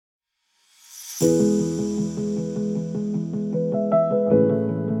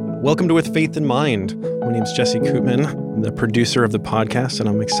Welcome to With Faith in Mind. My name's Jesse Koopman. I'm the producer of the podcast, and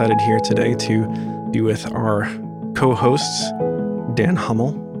I'm excited here today to be with our co-hosts, Dan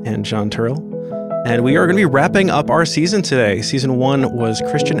Hummel and John Turrell. And we are going to be wrapping up our season today. Season 1 was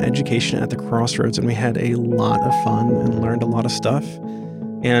Christian education at the Crossroads, and we had a lot of fun and learned a lot of stuff.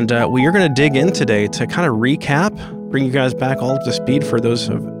 And we are going to dig in today to kind of recap, bring you guys back all up to speed for those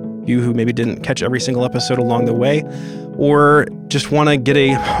of you who maybe didn't catch every single episode along the way, or just want to get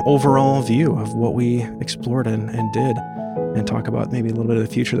a overall view of what we explored and did, and talk about maybe a little bit of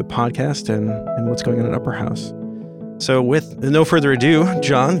the future of the podcast and what's going on at Upper House. So with no further ado,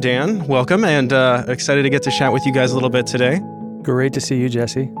 John, Dan, welcome, and excited to get to chat with you guys a little bit today. Great to see you,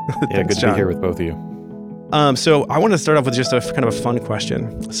 Jesse. Yeah, good to be here with both of you. So I want to start off with just a kind of a fun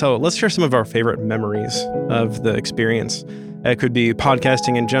question. So let's share some of our favorite memories of the experience. It could be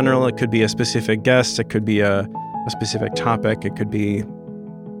podcasting in general. It could be a specific guest. It could be a specific topic. It could be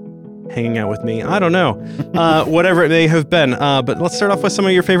hanging out with me. I don't know. Whatever it may have been. But let's start off with some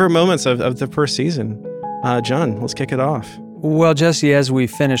of your favorite moments of the first season. John, let's kick it off. Well, Jesse, as we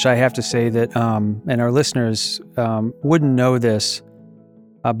finish, I have to say that, and our listeners wouldn't know this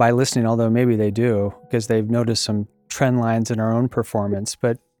by listening, although maybe they do, because they've noticed some trend lines in our own performance.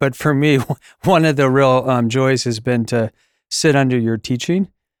 But for me, one of the real joys has been to sit under your teaching.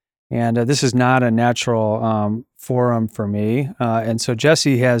 And this is not a natural forum for me. And so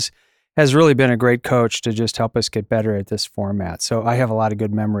Jesse has really been a great coach to just help us get better at this format. So I have a lot of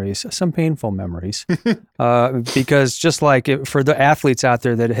good memories, some painful memories, because just like for the athletes out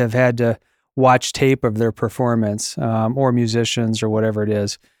there that have had to watch tape of their performance, or musicians or whatever it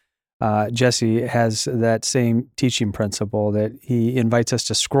is, Jesse has that same teaching principle that he invites us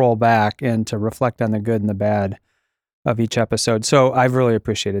to scroll back and to reflect on the good and the bad of each episode. So I've really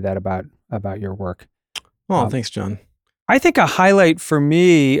appreciated that about your work. Well, thanks, John. I think a highlight for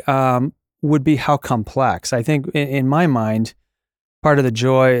me would be how complex. I think in my mind, part of the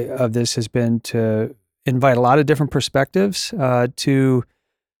joy of this has been to invite a lot of different perspectives to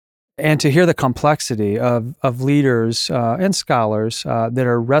hear the complexity of leaders and scholars that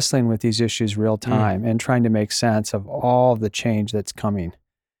are wrestling with these issues real time and trying to make sense of all the change that's coming.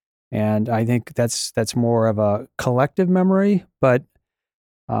 And I think that's more of a collective memory, but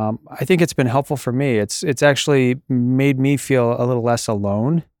I think it's been helpful for me. It's actually made me feel a little less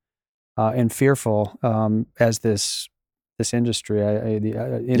alone and fearful as this industry,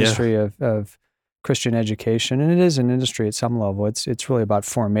 the industry of Christian education, and it is an industry at some level. It's really about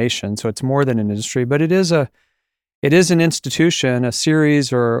formation, so it's more than an industry, but it is an institution, a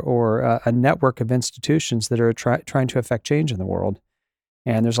series or a network of institutions that are trying to affect change in the world.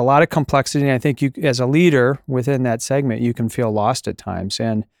 And there's a lot of complexity. And I think you, as a leader within that segment, you can feel lost at times.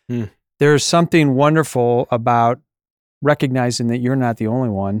 And there's something wonderful about recognizing that you're not the only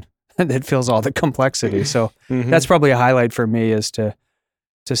one that feels all the complexity. So that's probably a highlight for me, is to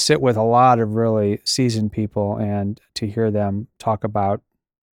sit with a lot of really seasoned people and to hear them talk about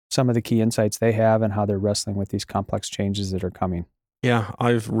some of the key insights they have and how they're wrestling with these complex changes that are coming. Yeah,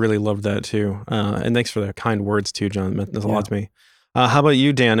 I've really loved that too. And thanks for the kind words too, John. That meant a lot to me. How about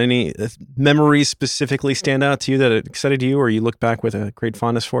you, Dan? Any memories specifically stand out to you that excited you or you look back with a great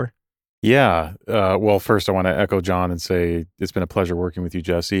fondness for? Yeah. Well, first I want to echo John and say it's been a pleasure working with you,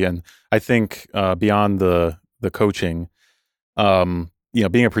 Jesse. And I think beyond the coaching,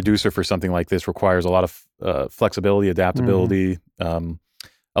 being a producer for something like this requires a lot of flexibility, adaptability, a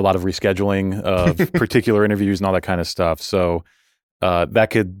lot of rescheduling of particular interviews and all that kind of stuff. So that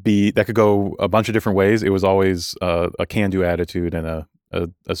could go a bunch of different ways. It was always a can-do attitude and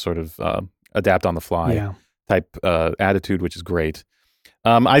a sort of adapt on the fly type attitude, which is great.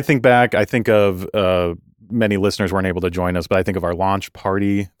 I think of many listeners weren't able to join us, but I think of our launch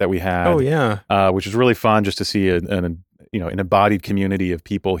party that we had. Which was really fun just to see an embodied community of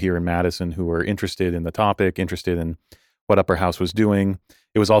people here in Madison who were interested in the topic, interested in what Upper House was doing.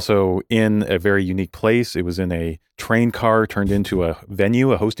 It was also in a very unique place. It was in a train car turned into a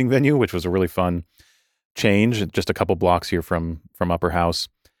hosting venue, which was a really fun change, just a couple blocks here from Upper House.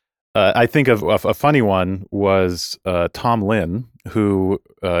 I think of a funny one was Tom Lynn, who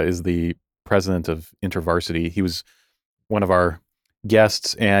is the president of InterVarsity. He was one of our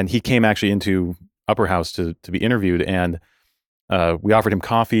guests, and he came actually into Upper House to be interviewed, and we offered him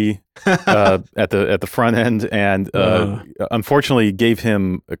coffee at the front end, and unfortunately gave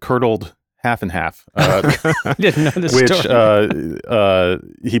him a curdled half and half. Didn't know this which story.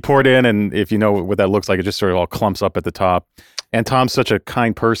 He poured in, and if you know what that looks like, it just sort of all clumps up at the top. And Tom's such a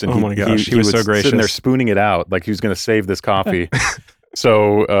kind person. Oh my gosh, he was so gracious. Sitting there spooning it out like he was going to save this coffee.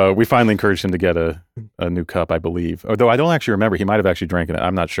 So we finally encouraged him to get a new cup, I believe. Although I don't actually remember. He might have actually drank it.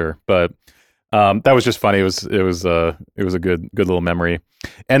 I'm not sure. But that was just funny. It was a good little memory.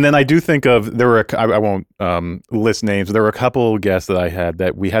 And then I do think of I won't list names. There were a couple guests that I had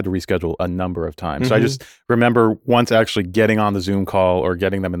that we had to reschedule a number of times. So I just remember once actually getting on the Zoom call or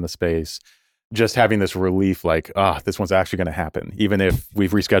getting them in the space, just having this relief, like, this one's actually going to happen, even if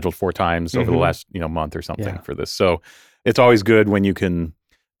we've rescheduled 4 times over the last month or something for this. So it's always good when you can,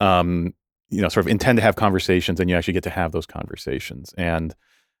 sort of intend to have conversations and you actually get to have those conversations. And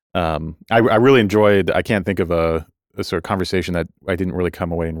I really enjoyed. I can't think of a sort of conversation that I didn't really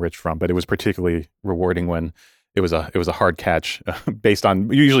come away enriched from, but it was particularly rewarding when it was a hard catch based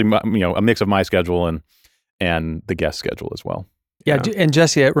on usually a mix of my schedule and the guest schedule as well. Yeah, and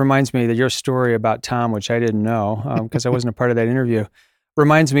Jesse, it reminds me that your story about Tom, which I didn't know because I wasn't a part of that interview,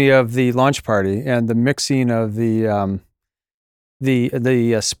 reminds me of the launch party and the mixing of the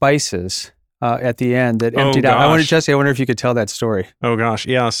spices at the end that emptied out. I wonder if you could tell that story. Oh gosh,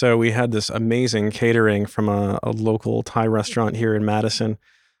 yeah. So we had this amazing catering from a local Thai restaurant here in Madison.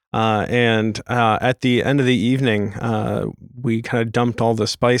 And at the end of the evening, we kind of dumped all the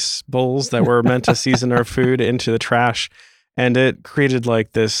spice bowls that were meant to season our food into the trash. And it created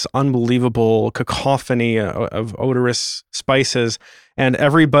like this unbelievable cacophony of odorous spices. And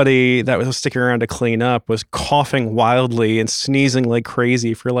everybody that was sticking around to clean up was coughing wildly and sneezing like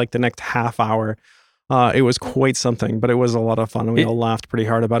crazy for like the next half hour. It was quite something, but it was a lot of fun. And we all laughed pretty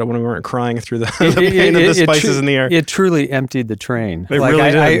hard about it when we weren't crying through the pain of the spices in the air. It truly emptied the train. It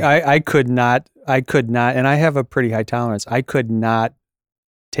really did. I could not, and I have a pretty high tolerance. I could not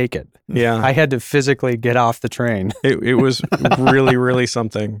take it. Yeah. I had to physically get off the train. It was really, really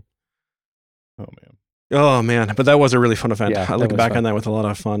something. Oh man. But that was a really fun event. Yeah, I look back on that with a lot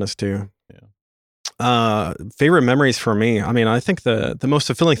of fondness too. Yeah. Favorite memories for me. I mean, I think the most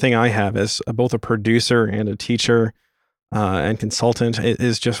fulfilling thing I have as both a producer and a teacher and consultant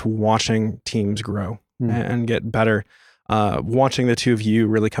is just watching teams grow and get better. Watching the two of you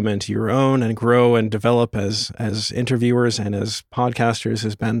really come into your own and grow and develop as interviewers and as podcasters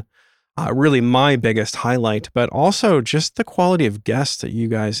has been really my biggest highlight, but also just the quality of guests that you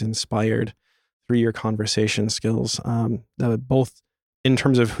guys inspired through your conversation skills, both in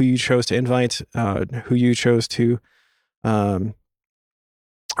terms of who you chose to invite, who you chose to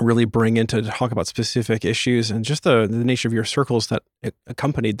really bring in to talk about specific issues, and just the nature of your circles that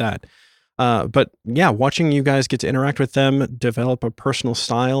accompanied that. But yeah, watching you guys get to interact with them, develop a personal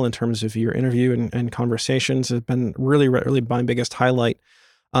style in terms of your interview and conversations has been really, really my biggest highlight.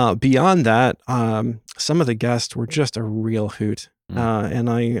 Beyond that, some of the guests were just a real hoot. And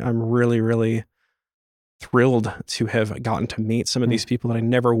I'm really, really thrilled to have gotten to meet some of these people that I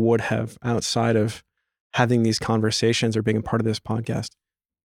never would have outside of having these conversations or being a part of this podcast.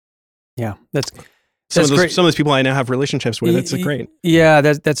 Yeah, that's some of those people I now have relationships with. It's great. Yeah,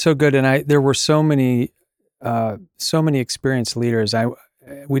 that's so good. And there were so many experienced leaders.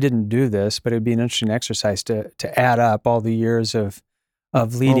 We didn't do this, but it'd be an interesting exercise to add up all the years of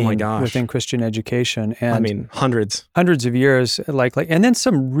leading within Christian education. And I mean, hundreds of years, likely. And then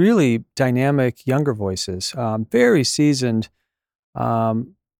some really dynamic younger voices, very seasoned,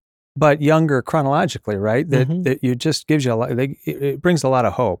 but younger chronologically, right? That you just gives you a lot, it brings a lot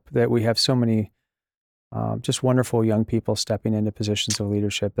of hope that we have so many just wonderful young people stepping into positions of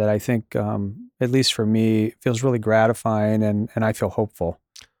leadership that I think, at least for me, feels really gratifying, and I feel hopeful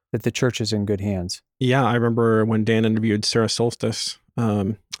that the church is in good hands. Yeah, I remember when Dan interviewed Sarah Solstice,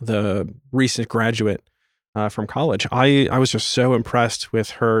 the recent graduate from college. I was just so impressed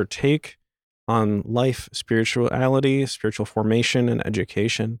with her take on life, spirituality, spiritual formation, and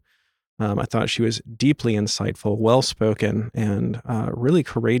education. I thought she was deeply insightful, well-spoken, and really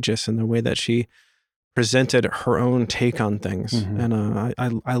courageous in the way that she presented her own take on things. And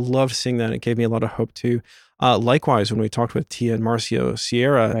I loved seeing that. It gave me a lot of hope too. Likewise, when we talked with Tia and Marcio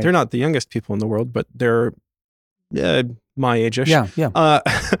Sierra, they're not the youngest people in the world, but they're my age-ish. Yeah.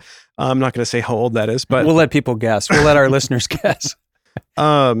 I'm not going to say how old that is, but we'll let people guess. We'll let our listeners guess.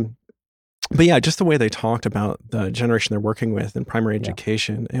 But yeah, just the way they talked about the generation they're working with in primary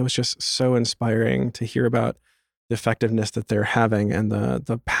education, it was just so inspiring to hear about the effectiveness that they're having and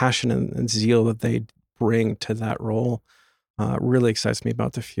the passion and zeal that they bring to that role. Really excites me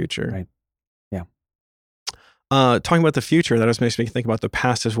about the future. Right. Yeah. Talking about the future, that always makes me think about the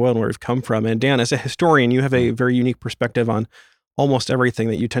past as well and where we've come from. And Dan, as a historian, you have a very unique perspective on almost everything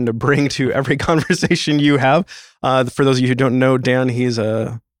that you tend to bring to every conversation you have. For those of you who don't know, Dan, he's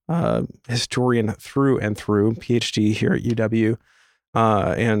a historian through and through, PhD here at UW.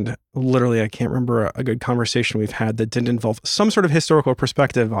 And literally, I can't remember a good conversation we've had that didn't involve some sort of historical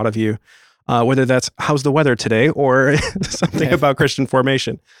perspective out of you, whether that's how's the weather today or something about Christian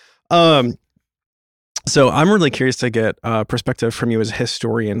formation. So I'm really curious to get perspective from you as a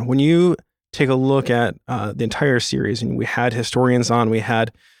historian. When you take a look at the entire series, and we had historians on, we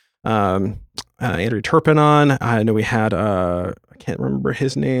had Andrew Turpin on. I know we had, I can't remember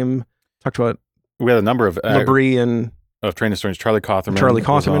his name, talked about. We had a number of Labrie and of trained historians. Charlie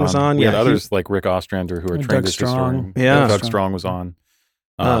Cawthorman was on. We Yeah, had others like Rick Ostrander who are trained as historians. Yeah. Doug Strong was on.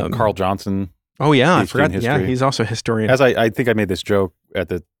 Carl Johnson. Oh yeah, I forgot. Yeah, he's also a historian. As I think I made this joke at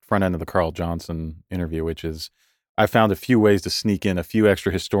the front end of the Carl Johnson interview, which is I found a few ways to sneak in a few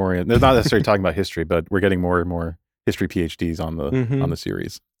extra historians. They're not necessarily talking about history, but we're getting more and more history PhDs on the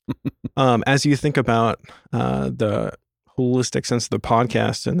series. As you think about the holistic sense of the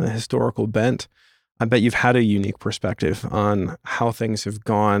podcast and the historical bent, I bet you've had a unique perspective on how things have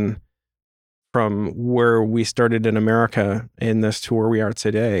gone from where we started in America in this to where we are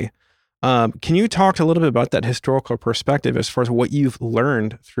today. Can you talk a little bit about that historical perspective as far as what you've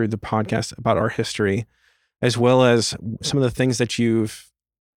learned through the podcast about our history, as well as some of the things that you've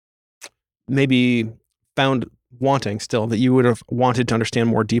maybe found wanting still that you would have wanted to understand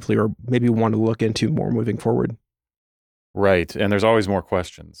more deeply or maybe want to look into more moving forward? Right. And there's always more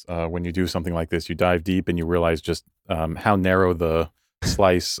questions. When you do something like this, you dive deep and you realize just how narrow the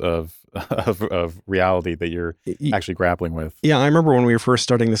slice of reality that you're actually grappling with. Yeah, I remember when we were first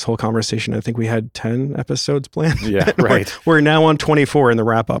starting this whole conversation, I think we had 10 episodes planned. Yeah, right. We're now on 24 in the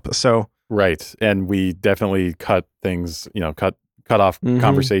wrap up. So right. And we definitely cut things, cut off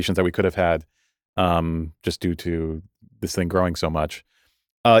conversations that we could have had just due to this thing growing so much.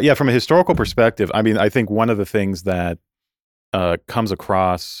 From a historical perspective, I mean, I think one of the things that comes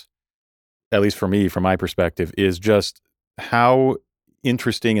across, at least for me, from my perspective, is just how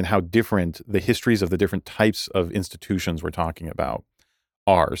interesting and how different the histories of the different types of institutions we're talking about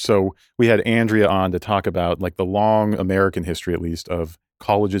are. So we had Andrea on to talk about like the long American history, at least, of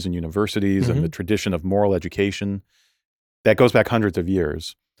colleges and universities and the tradition of moral education that goes back hundreds of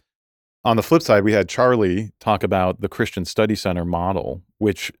years. On the flip side, we had Charlie talk about the Christian Study Center model,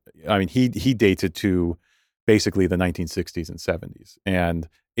 which, I mean, he dates it to basically the 1960s and 70s. And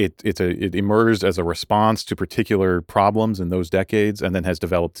it emerged as a response to particular problems in those decades and then has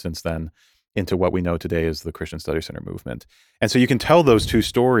developed since then into what we know today as the Christian Study Center movement. And so you can tell those two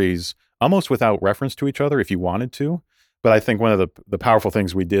stories almost without reference to each other if you wanted to. But I think one of the powerful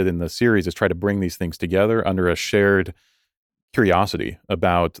things we did in the series is try to bring these things together under a shared curiosity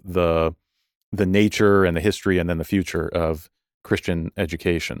about the nature and the history and then the future of Christian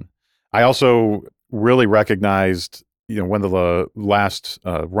education. I also really recognized, one of the last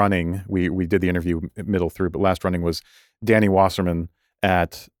running, we did the interview middle through, but last running was Danny Wasserman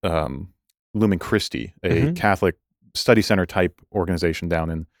at Lumen Christi, a Catholic study center type organization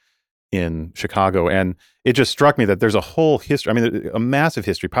down in Chicago. And it just struck me that there's a whole history, I mean, a massive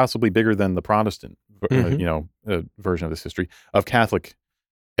history, possibly bigger than the Protestant, version of this history of Catholic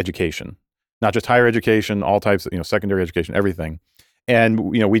education, not just higher education, all types, secondary education, everything. And,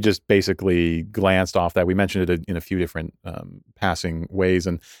 we just basically glanced off that. We mentioned it in a few different passing ways.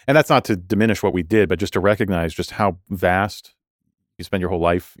 And that's not to diminish what we did, but just to recognize just how vast you spend your whole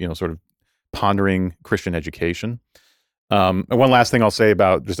life, sort of pondering Christian education. And one last thing I'll say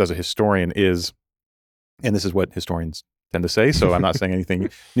about just as a historian is, and this is what historians tend to say, so I'm not saying anything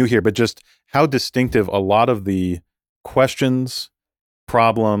new here, but just how distinctive a lot of the questions,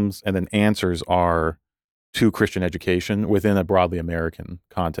 problems, and then answers are to Christian education within a broadly American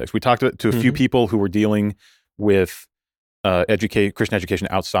context. We talked to a few people who were dealing with Christian education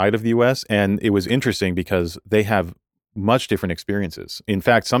outside of the U.S., and it was interesting because they have much different experiences. In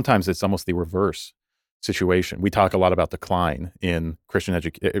fact, sometimes it's almost the reverse situation. We talk a lot about decline in Christian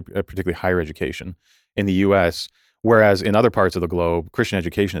particularly higher education in the U.S., whereas in other parts of the globe, Christian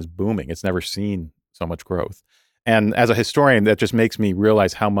education is booming. It's never seen so much growth. And as a historian, that just makes me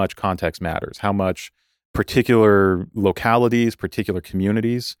realize how much context matters, how much particular localities, particular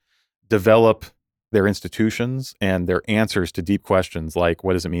communities develop their institutions and their answers to deep questions like,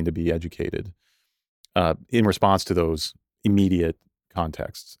 what does it mean to be educated, in response to those immediate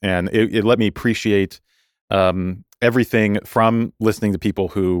contexts. And it let me appreciate everything from listening to people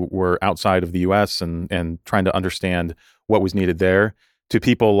who were outside of the U.S. and trying to understand what was needed there, to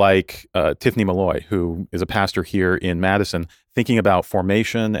people like Tiffany Malloy, who is a pastor here in Madison, thinking about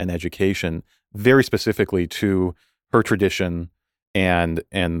formation and education very specifically to her tradition and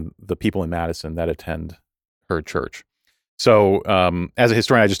the people in Madison that attend her church. So as a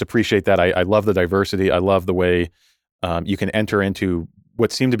historian, I just appreciate that. I love the diversity. I love the way you can enter into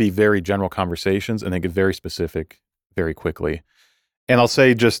what seem to be very general conversations and then get very specific very quickly. And I'll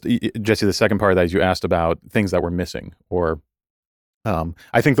say just, Jesse, the second part of that is you asked about things that were missing, or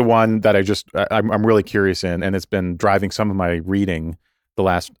I think the one that I'm really curious in, and it's been driving some of my reading the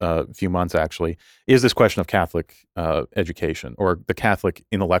last few months actually, is this question of Catholic education, or the Catholic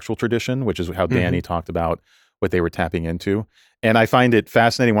intellectual tradition, which is how Danny talked about what they were tapping into. And I find it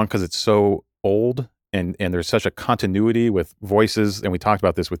fascinating, one, because it's so old, and there's such a continuity with voices, and we talked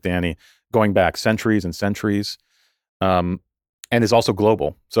about this with Danny, going back centuries and centuries. And is also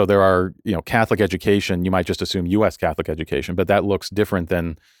global. So there are, Catholic education, you might just assume U.S. Catholic education, but that looks different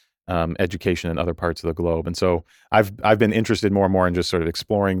than education in other parts of the globe. And so I've been interested more and more in just sort of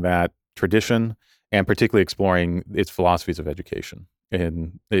exploring that tradition, and particularly exploring its philosophies of education,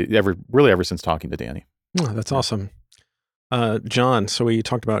 and ever since talking to Danny. Oh, that's awesome. John, so we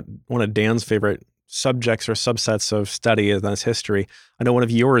talked about one of Dan's favorite subjects or subsets of study, and that's history. I know one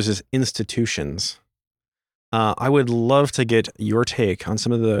of yours is institutions. I would love to get your take on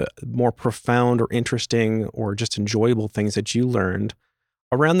some of the more profound or interesting or just enjoyable things that you learned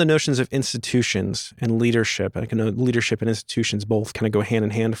around the notions of institutions and leadership. I know leadership and institutions both kind of go hand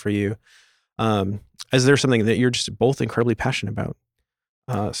in hand for you. Is there something that you're just both incredibly passionate about?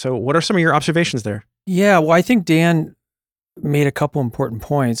 So what are some of your observations there? Yeah, well, I think Dan made a couple important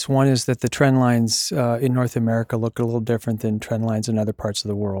points. One is that the trend lines in North America look a little different than trend lines in other parts of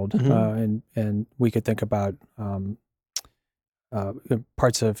the world. And we could think about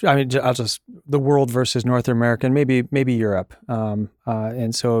parts of, the world versus North America, and maybe Europe.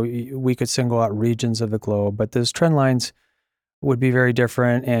 And so we could single out regions of the globe, but those trend lines would be very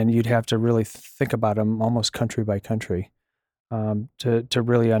different, and you'd have to really think about them almost country by country to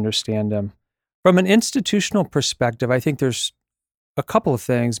really understand them. From an institutional perspective, I think there's a couple of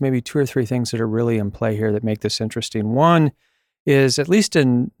things, maybe two or three things that are really in play here that make this interesting. One is, at least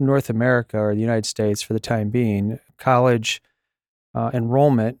in North America or the United States for the time being, college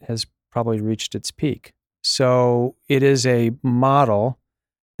enrollment has probably reached its peak. So it is a model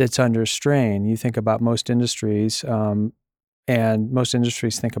that's under strain. You think about most industries, and most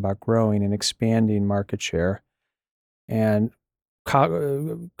industries think about growing and expanding market share. And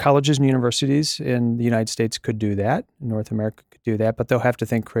colleges and universities in the United States could do that. North America could do that, but they'll have to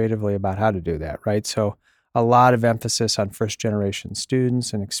think creatively about how to do that, right? So a lot of emphasis on first-generation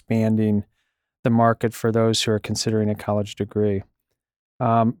students and expanding the market for those who are considering a college degree.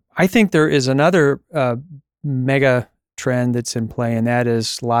 I think there is another mega trend that's in play, and that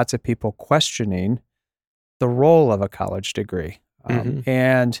is lots of people questioning the role of a college degree.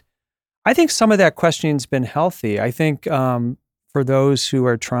 And I think some of that questioning's been healthy. I think for those who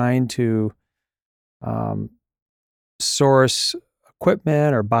are trying to source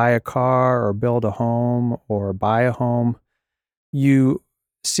equipment or buy a car or build a home or buy a home, you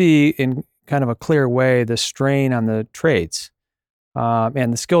see in kind of a clear way the strain on the trades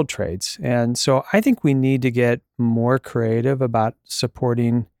and the skilled trades. And so I think we need to get more creative about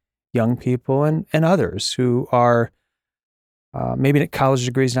supporting young people and others who are maybe a college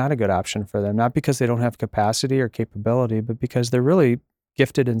degree is not a good option for them, not because they don't have capacity or capability, but because they're really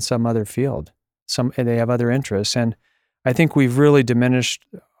gifted in some other field. And they have other interests. And I think we've really diminished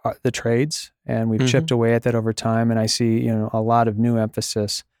the trades, and we've chipped away at that over time. And I see, a lot of new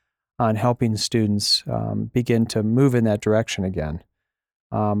emphasis on helping students begin to move in that direction again,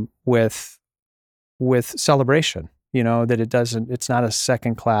 with celebration. That it's not a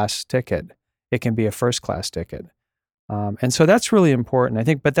second class ticket; it can be a first class ticket. And so that's really important, I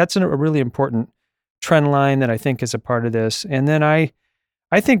think. But that's a really important trend line that I think is a part of this. And then I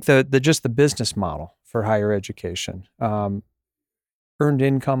think just the business model for higher education, earned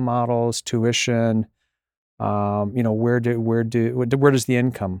income models, tuition. Where does the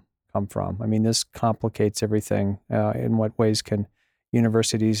income come from? I mean, this complicates everything. In what ways can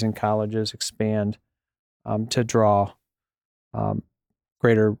universities and colleges expand to draw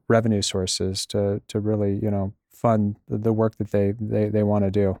greater revenue sources to really fund the work that they want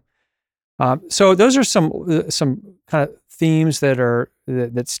to do. So those are some kind of themes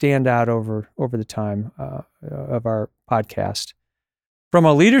that stand out over the time of our podcast. From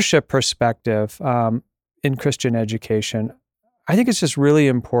a leadership perspective, in Christian education, I think it's just really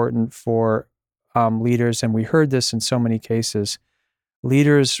important for leaders, and we heard this in so many cases,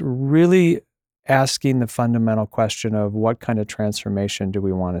 leaders really asking the fundamental question of what kind of transformation do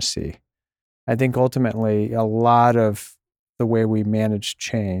we want to see? I think ultimately a lot of the way we manage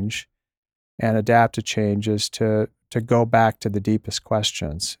change and adapt to change is to go back to the deepest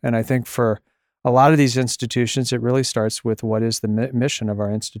questions. And I think for a lot of these institutions, it really starts with what is the mission of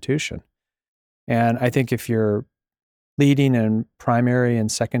our institution. And I think if you're leading in primary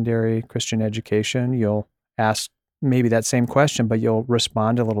and secondary Christian education, you'll ask maybe that same question, but you'll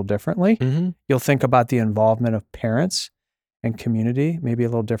respond a little differently. Mm-hmm. You'll think about the involvement of parents and community maybe a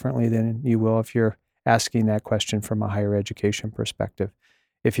little differently than you will if you're asking that question from a higher education perspective.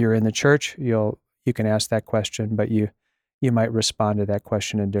 If you're in the church, you can ask that question, but you might respond to that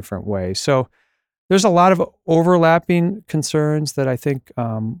question in different ways. So there's a lot of overlapping concerns that I think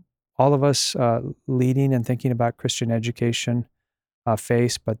all of us leading and thinking about Christian education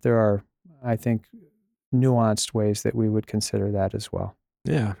face, but there are, I think, nuanced ways that we would consider that as well.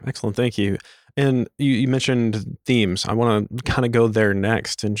 Yeah, excellent. Thank you. And you mentioned themes. I want to kind of go there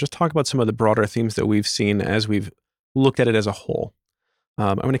next and just talk about some of the broader themes that we've seen as we've looked at it as a whole.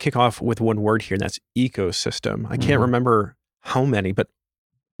 I'm going to kick off with one word here, and that's ecosystem. I can't remember how many, but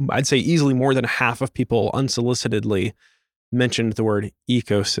I'd say easily more than half of people unsolicitedly mentioned the word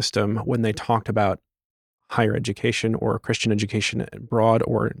ecosystem when they talked about higher education or Christian education abroad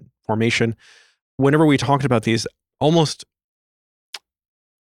or formation. Whenever we talked about these, almost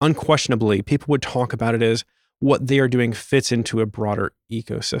unquestionably, people would talk about it as what they are doing fits into a broader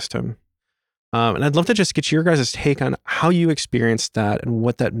ecosystem. And I'd love to just get your guys' take on how you experienced that and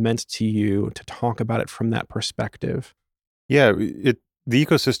what that meant to you to talk about it from that perspective. Yeah, the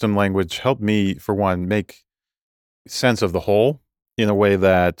ecosystem language helped me, for one, make sense of the whole in a way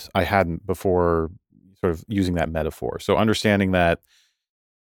that I hadn't before, sort of using that metaphor. So understanding that,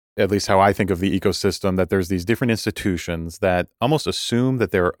 at least how I think of the ecosystem, that there's these different institutions that almost assume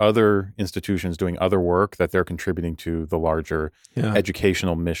that there are other institutions doing other work that they're contributing to the larger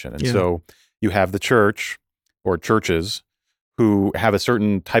educational mission. And so you have the church or churches who have a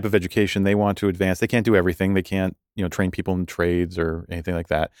certain type of education they want to advance. They can't do everything. They can't, train people in trades or anything like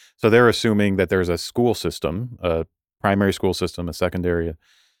that. So they're assuming that there's a school system, a primary school system, a secondary,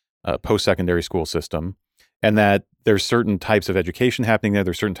 post-secondary school system, and that there's certain types of education happening there.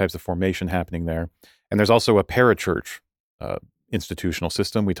 There's certain types of formation happening there. And there's also a parachurch institutional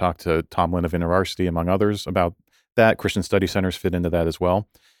system. We talked to Tom Lynn of InterVarsity, among others, about that. Christian study centers fit into that as well.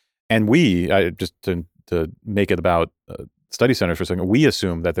 And just to make it about study centers for a second, we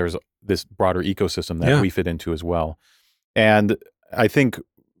assume that there's this broader ecosystem that we fit into as well. And I think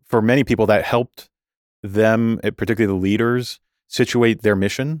for many people that helped them, particularly the leaders, situate their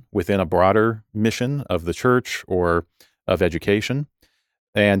mission within a broader mission of the church or of education.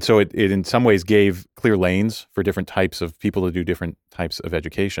 And so it in some ways gave clear lanes for different types of people to do different types of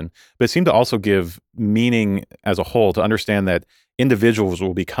education. But it seemed to also give meaning as a whole, to understand that individuals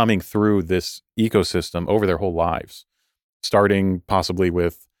will be coming through this ecosystem over their whole lives, starting possibly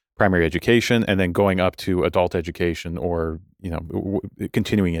with primary education and then going up to adult education or,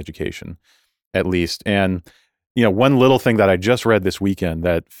 continuing education at least. And one little thing that I just read this weekend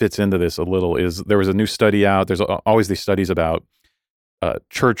that fits into this a little is there was a new study out. There's always these studies about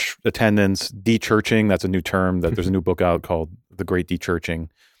church attendance, de-churching. That's a new term. That there's a new book out called The Great De-Churching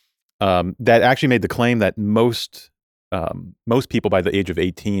that actually made the claim that most people by the age of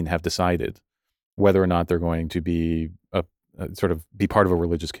 18 have decided whether or not they're going to be sort of be part of a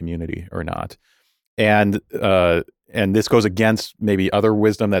religious community or not. And this goes against maybe other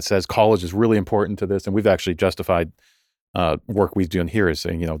wisdom that says college is really important to this. And we've actually justified work we've done here is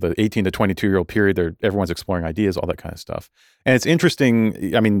saying, the 18 to 22-year-old period, everyone's exploring ideas, all that kind of stuff. And it's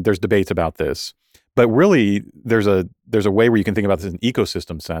interesting. I mean, there's debates about this, but really there's a way where you can think about this in an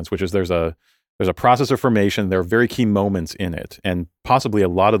ecosystem sense, which is there's a process of formation. There are very key moments in it. And possibly a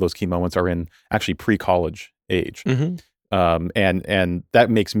lot of those key moments are in actually pre-college age. Mm-hmm. And that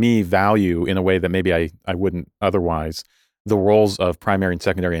makes me value in a way that maybe I wouldn't otherwise the roles of primary and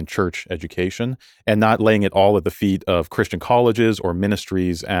secondary and church education, and not laying it all at the feet of Christian colleges or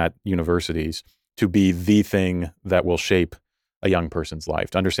ministries at universities to be the thing that will shape a young person's life.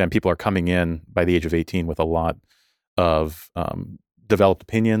 To understand people are coming in by the age of 18 with a lot of developed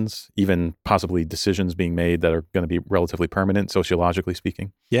opinions, even possibly decisions being made that are going to be relatively permanent, sociologically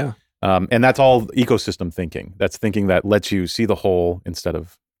speaking. Yeah. And that's all ecosystem thinking. That's thinking that lets you see the whole instead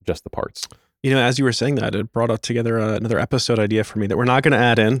of just the parts. As you were saying that, it brought up together another episode idea for me that we're not going to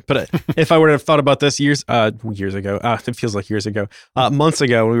add in. But if I would have thought about this years ago, it feels like years ago, months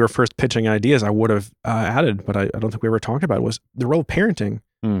ago when we were first pitching ideas, I would have added, but I don't think we ever talked about it, was the role of parenting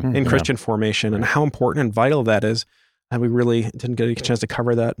in Christian formation and how important and vital that is. And we really didn't get a chance to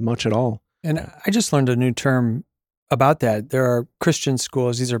cover that much at all. And I just learned a new term about that. There are Christian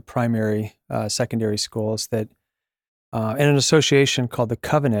schools, these are primary, secondary schools that, and an association called the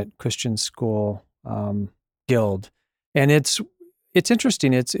Covenant Christian School Guild. And it's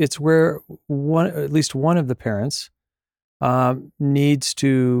interesting. It's where at least one of the parents needs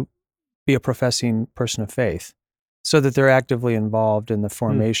to be a professing person of faith. so that they're actively involved in the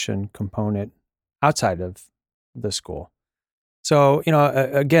formation component outside of the school. So,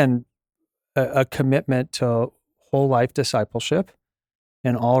 again, a commitment to whole life discipleship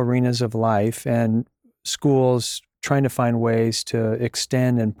in all arenas of life, and schools trying to find ways to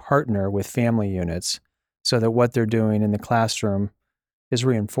extend and partner with family units so that what they're doing in the classroom is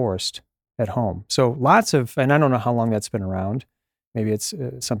reinforced at home. So lots of, and I don't know how long that's been around. Maybe it's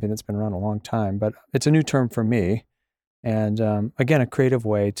something that's been around a long time, but it's a new term for me. And again, a creative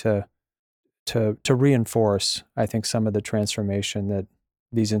way to reinforce, I think, some of the transformation that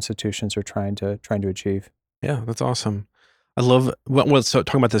these institutions are trying to achieve. Yeah, that's awesome. I love so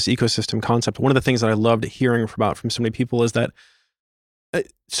talking about this ecosystem concept. One of the things that I loved hearing about from so many people is that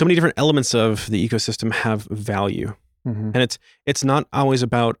so many different elements of the ecosystem have value. Mm-hmm. And it's not always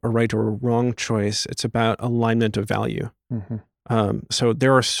about a right or a wrong choice. It's about alignment of value. Mm-hmm. So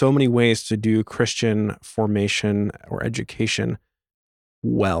there are so many ways to do Christian formation or education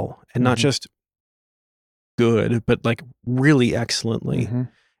well, and not just good, but like really excellently. Mm-hmm.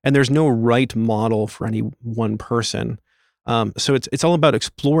 And there's no right model for any one person. So it's all about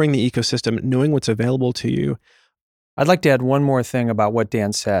exploring the ecosystem, knowing what's available to you. I'd like to add one more thing about what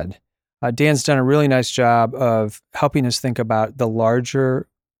Dan said. Dan's done a really nice job of helping us think about the larger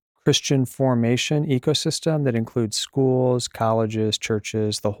Christian formation ecosystem that includes schools, colleges,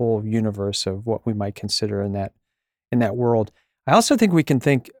 churches, the whole universe of what we might consider in that world. I also think we can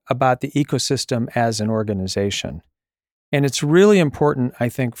think about the ecosystem as an organization. And it's really important, I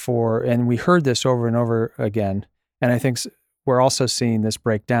think, and we heard this over and over again, and I think we're also seeing this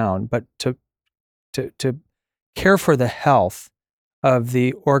break down, but to care for the health of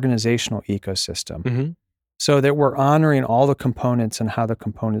the organizational ecosystem so that we're honoring all the components and how the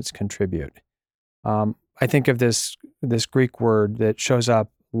components contribute. I think of this Greek word that shows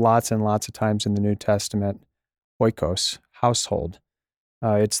up lots and lots of times in the New Testament, oikos, household.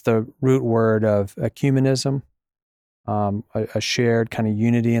 It's the root word of ecumenism, a shared kind of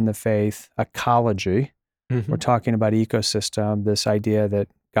unity in the faith, ecology. We're talking about ecosystem, this idea that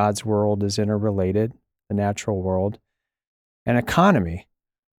God's world is interrelated, the natural world, and economy,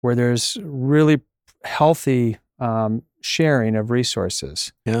 where there's really healthy sharing of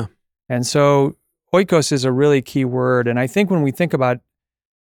resources. Yeah. And so oikos is a really key word. And I think when we think about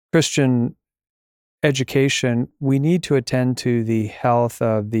Christian education, we need to attend to the health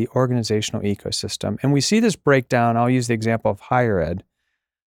of the organizational ecosystem. And we see this breakdown. I'll use the example of higher ed.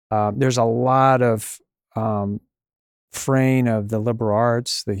 There's a lot of fraying of the liberal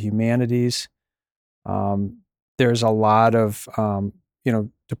arts, the humanities. There's a lot of,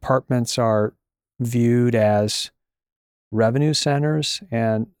 departments are viewed as revenue centers.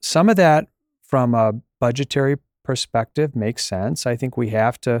 And some of that from a budgetary perspective makes sense. I think we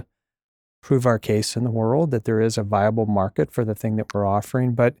have to prove our case in the world that there is a viable market for the thing that we're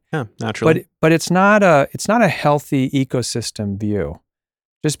offering. But yeah, naturally. But it's not a healthy ecosystem view.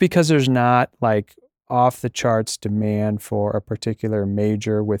 Just because there's not like off the charts demand for a particular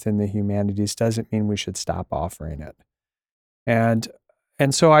major within the humanities doesn't mean we should stop offering it. And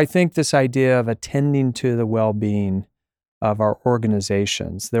so I think this idea of attending to the well-being of our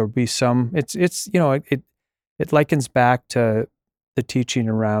organizations, there will be some, it likens back to the teaching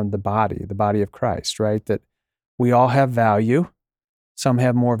around the body of Christ, right? That we all have value. Some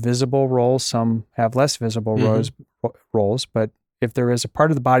have more visible roles, some have less visible roles, but if there is a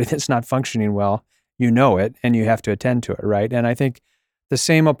part of the body that's not functioning well, you know it, and you have to attend to it, right? And I think the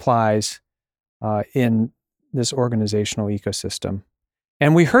same applies in this organizational ecosystem.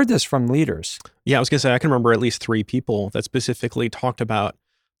 And we heard this from leaders. Yeah, I was going to say, I can remember at least 3 people that specifically talked about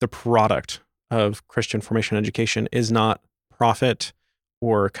the product of Christian formation education is not profit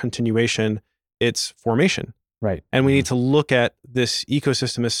or continuation, it's formation. Right. And we need to look at this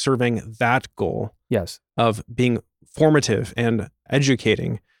ecosystem as serving that goal. Yes. Of being formative and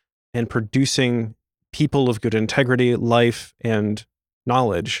educating and producing people of good integrity, life, and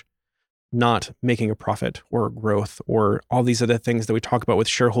knowledge, not making a profit or growth or all these other things that we talk about with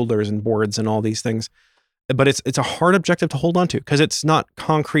shareholders and boards and all these things. But it's a hard objective to hold on to because it's not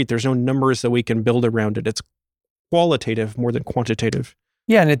concrete. There's no numbers that we can build around it. It's qualitative more than quantitative.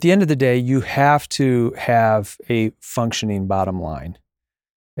 Yeah, and at the end of the day, you have to have a functioning bottom line.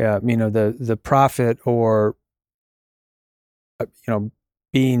 The profit or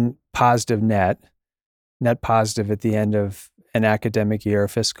being positive net positive at the end of an academic year or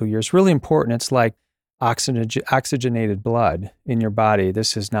fiscal year is really important. It's like oxygenated blood in your body.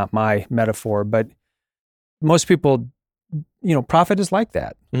 This is not my metaphor, but most people, profit is like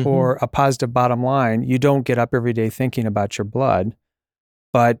that, or a positive bottom line. You don't get up every day thinking about your blood,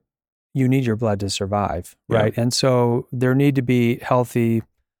 but you need your blood to survive, Yeah. right? And so there need to be healthy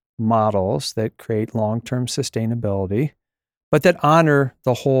models that create long-term sustainability, but that honor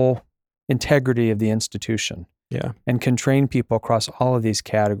the whole integrity of the institution. Yeah. And can train people across all of these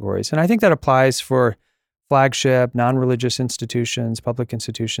categories. And I think that applies for flagship, non-religious institutions, public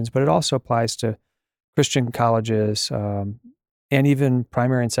institutions, but it also applies to Christian colleges and even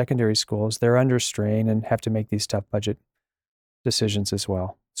primary and secondary schools. They're under strain and have to make these tough budget decisions as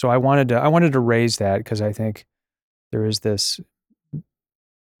well. So I wanted to raise that because I think there is this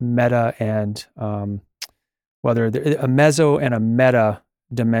meta and a meso and a meta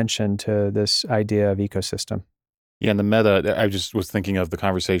dimension to this idea of ecosystem. Yeah, and the meta, I just was thinking of the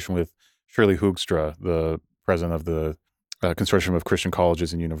conversation with Shirley Hoogstra, the president of the Consortium of Christian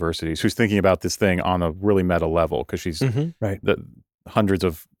Colleges and Universities, who's thinking about this thing on a really meta level because she's Right. Hundreds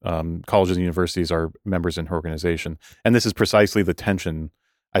of colleges and universities are members in her organization. And this is precisely the tension,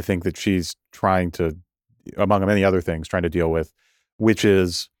 I think, that she's trying to, among many other things, trying to deal with, which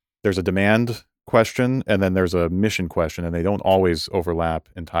is there's a demand question and then there's a mission question, and they don't always overlap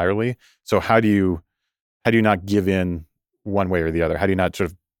entirely. So how do you not give in one way or the other? How do you not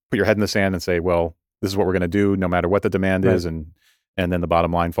sort of put your head in the sand and say, well, this is what we're going to do no matter what the demand is, and then the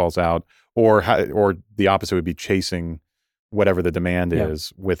bottom line falls out? Or the opposite would be chasing whatever the demand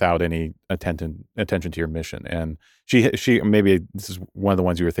is without any attention to your mission. And she maybe this is one of the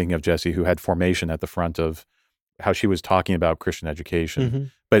ones you were thinking of, Jesse, who had formation at the front of how she was talking about Christian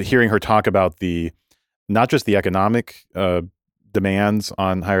education. But hearing her talk about not just the economic demands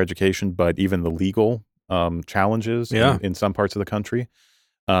on higher education, but even the legal challenges in some parts of the country.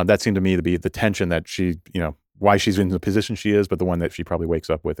 That seemed to me to be the tension that she, why she's in the position she is, but the one that she probably wakes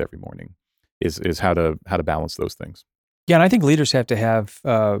up with every morning is how to balance those things. Yeah, and I think leaders have to have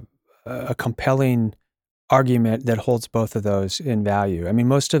a compelling argument that holds both of those in value. I mean,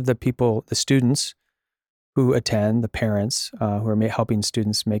 most of the people, the students who attend, the parents who are helping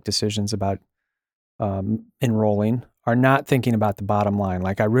students make decisions about enrolling are not thinking about the bottom line.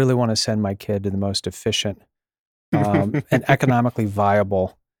 Like, I really want to send my kid to the most efficient and economically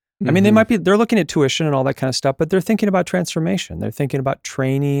viable. I mean, they're looking at tuition and all that kind of stuff, but they're thinking about transformation. They're thinking about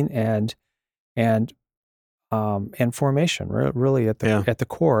training and formation, really at the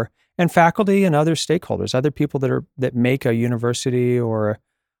core, and faculty and other stakeholders, other people that make a university or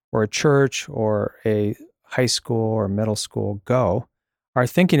a church or a high school or middle school are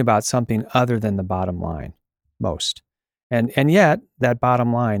thinking about something other than the bottom line most. And yet that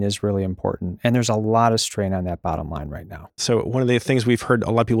bottom line is really important. And there's a lot of strain on that bottom line right now. So one of the things we've heard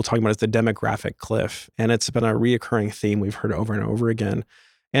a lot of people talking about is the demographic cliff. And it's been a reoccurring theme we've heard over and over again.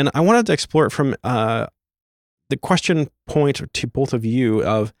 And I wanted to explore it from the question point to both of you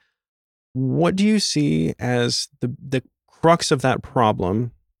of what do you see as the crux of that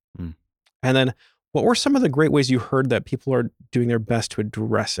problem? And then what were some of the great ways you heard that people are doing their best to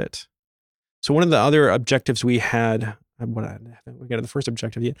address it? So one of the other objectives we had, we got to the first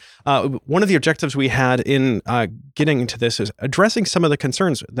objective yet. One of the objectives we had in getting into this is addressing some of the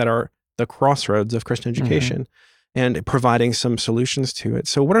concerns that are the crossroads of Christian education and providing some solutions to it.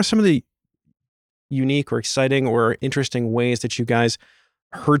 So what are some of the unique or exciting or interesting ways that you guys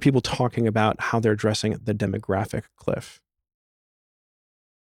heard people talking about how they're addressing the demographic cliff?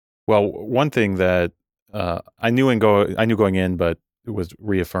 Well, one thing that I knew going in, but it was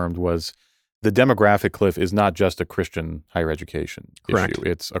reaffirmed, was the demographic cliff is not just a Christian higher education issue.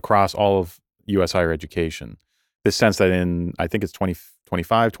 It's across all of U.S. higher education. This sense that in, I think it's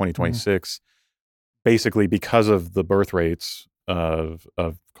 2025, 2026, basically because of the birth rates of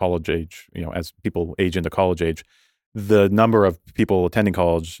college age, as people age into college age, the number of people attending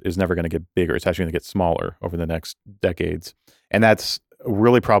college is never going to get bigger. It's actually going to get smaller over the next decades. And that's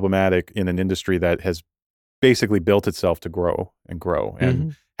really problematic in an industry that has basically built itself to grow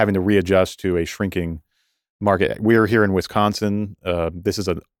and having to readjust to a shrinking market. We're here in Wisconsin. This is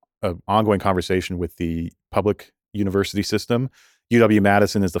an ongoing conversation with the public university system.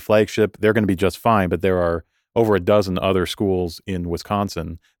 UW-Madison is the flagship. They're going to be just fine, but there are over a dozen other schools in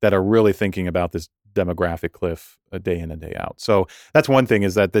Wisconsin that are really thinking about this demographic cliff day in and day out. So that's one thing,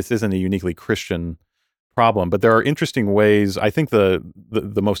 is that this isn't a uniquely Christian problem, but there are interesting ways. I think the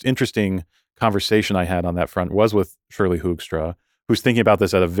most interesting conversation I had on that front was with Shirley Hoogstra, who's thinking about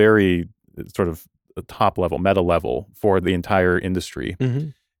this at a very sort of top level, meta level for the entire industry.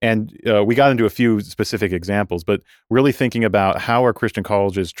 And we got into a few specific examples, but really thinking about how are Christian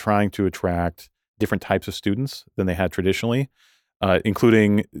colleges trying to attract different types of students than they had traditionally,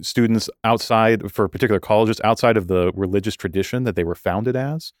 including students for particular colleges outside of the religious tradition that they were founded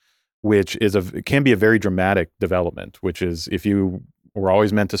as, which can be a very dramatic development, which is if you were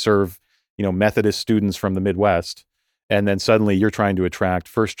always meant to serve, Methodist students from the Midwest. And then suddenly you're trying to attract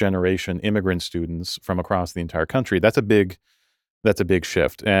first generation immigrant students from across the entire country. That's a big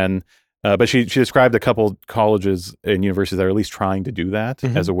shift. And but she described a couple colleges and universities that are at least trying to do that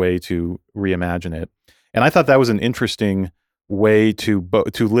as a way to reimagine it. And I thought that was an interesting way to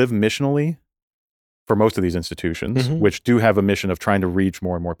live missionally for most of these institutions, which do have a mission of trying to reach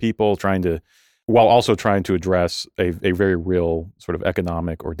more and more people, while also trying to address a very real sort of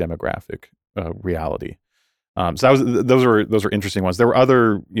economic or demographic reality. So those are interesting ones. There were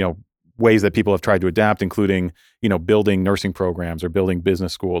other, ways that people have tried to adapt, including, building nursing programs or building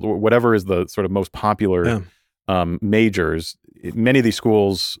business schools, whatever is the sort of most popular majors. Many of these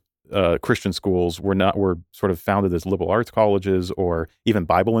schools, Christian schools, were sort of founded as liberal arts colleges or even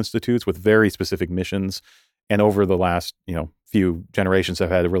Bible institutes with very specific missions. And over the last, few generations have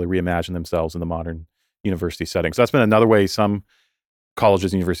had to really reimagine themselves in the modern university setting. So that's been another way some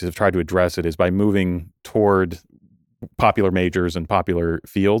colleges and universities have tried to address it, is by moving toward popular majors and popular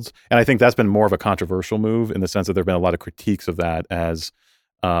fields. And I think that's been more of a controversial move in the sense that there have been a lot of critiques of that as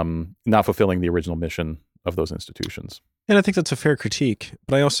not fulfilling the original mission of those institutions. And I think that's a fair critique.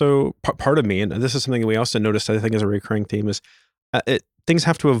 But I also, part of me, and this is something we also noticed, I think, as a recurring theme, is things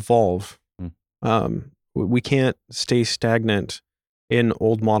have to evolve. We can't stay stagnant in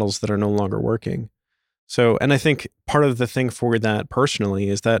old models that are no longer working. So, and I think part of the thing for that personally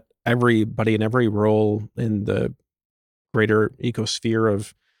is that everybody in every role in the greater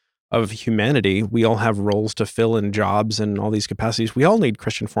ecosphere of humanity, we all have roles to fill in, jobs and all these capacities. We all need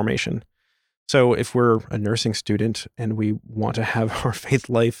Christian formation. So if we're a nursing student and we want to have our faith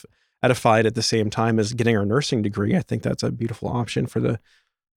life edified at the same time as getting our nursing degree, I think that's a beautiful option for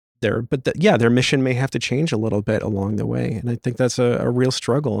their mission may have to change a little bit along the way. And I think that's a real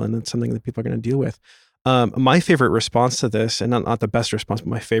struggle, and it's something that people are going to deal with. My favorite response to this, and not the best response, but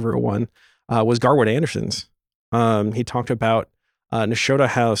my favorite one, was Garwood Anderson's. He talked about Nashotah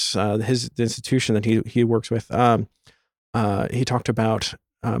House, the institution that he works with. He talked about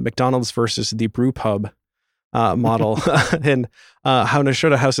McDonald's versus the brew pub model, and how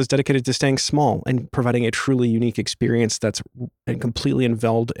Nashotah House is dedicated to staying small and providing a truly unique experience that's completely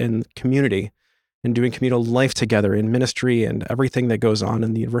involved in community and doing communal life together in ministry, and everything that goes on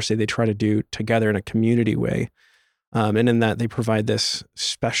in the university they try to do together in a community way. And in that they provide this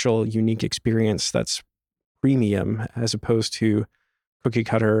special, unique experience that's premium as opposed to cookie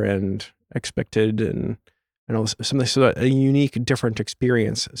cutter and expected and all something, so a unique, different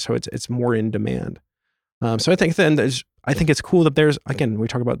experience. So it's more in demand. So I think it's cool that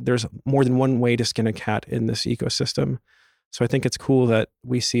there's more than one way to skin a cat in this ecosystem. So I think it's cool that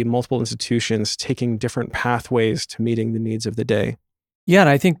we see multiple institutions taking different pathways to meeting the needs of the day. Yeah, and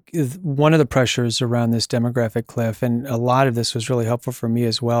I think one of the pressures around this demographic cliff, and a lot of this was really helpful for me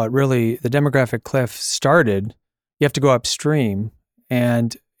as well, the demographic cliff started, you have to go upstream,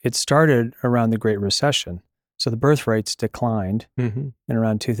 and it started around the Great Recession. So the birth rates declined in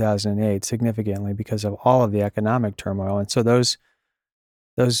around 2008 significantly because of all of the economic turmoil. And so those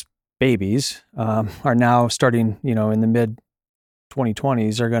babies are now starting, in the mid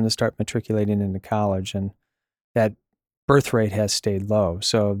 2020s, are going to start matriculating into college, and that birth rate has stayed low.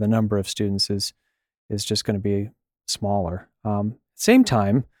 So the number of students is just going to be smaller. Same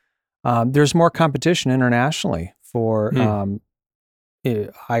time, there's more competition internationally for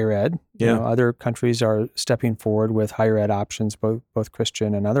higher ed. Other countries are stepping forward with higher ed options, both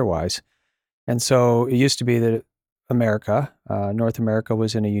Christian and otherwise. And so it used to be that North America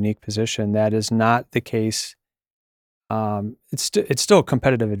was in a unique position. That is not the case. It's still a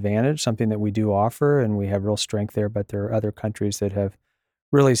competitive advantage, something that we do offer, and we have real strength there, but there are other countries that have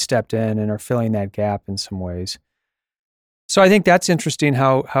really stepped in and are filling that gap in some ways. So I think that's interesting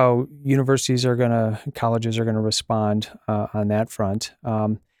how colleges are going to respond on that front.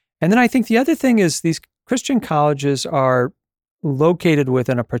 And then I think the other thing is these Christian colleges are located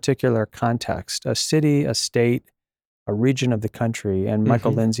within a particular context, a city, a state, a region of the country. And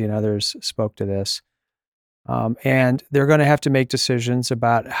Michael Lindsay and others spoke to this. And they're going to have to make decisions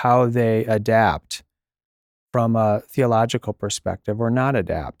about how they adapt from a theological perspective or not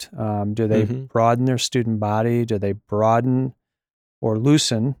adapt. Do they broaden their student body? Do they broaden or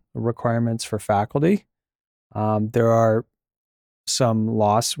loosen requirements for faculty? There are some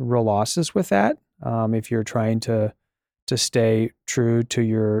real losses with that. If you're trying to stay true to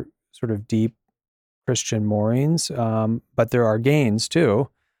your sort of deep Christian moorings, but there are gains too,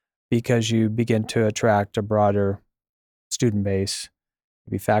 because you begin to attract a broader student base,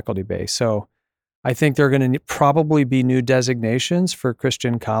 maybe faculty base. So I think there are going to probably be new designations for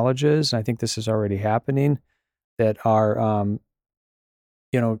Christian colleges, and I think this is already happening, that are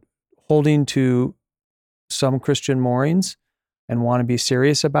holding to some Christian moorings and want to be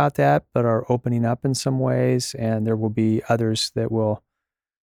serious about that, but are opening up in some ways. And there will be others that will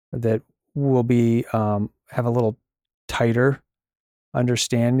be have a little tighter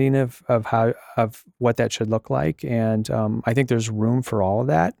understanding of what that should look like. And I think there's room for all of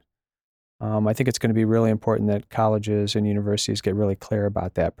that. I think it's going to be really important that colleges and universities get really clear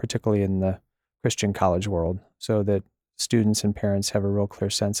about that, particularly in the Christian college world, so that students and parents have a real clear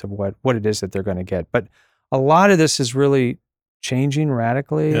sense of what it is that they're going to get. But a lot of this is really changing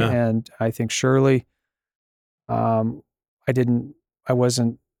radically. Yeah. And I think surely I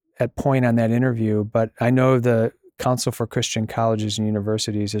wasn't at point on that interview, but I know the Council for Christian Colleges and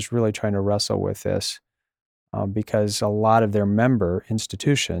Universities is really trying to wrestle with this because a lot of their member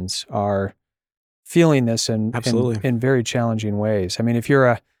institutions are feeling this in very challenging ways. I mean, if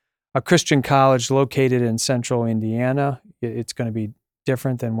you're a Christian college located in central Indiana, it's going to be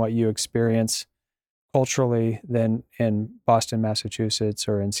different than what you experience culturally than in Boston, Massachusetts,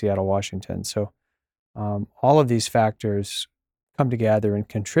 or in Seattle, Washington. So all of these factors come together and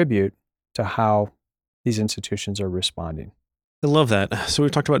contribute to how these institutions are responding. I love that. So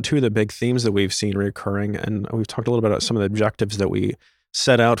we've talked about two of the big themes that we've seen recurring, and we've talked a little bit about some of the objectives that we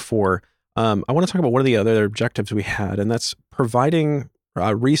set out for. I want to talk about what are the other objectives we had, and that's providing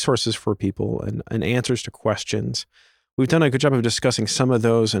resources for people and answers to questions. We've done a good job of discussing some of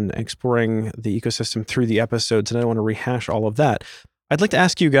those and exploring the ecosystem through the episodes, and I don't want to rehash all of that. I'd like to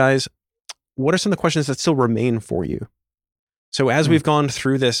ask you guys, what are some of the questions that still remain for you? So as we've gone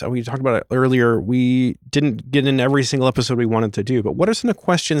through this, we talked about it earlier, we didn't get in every single episode we wanted to do, but what are some of the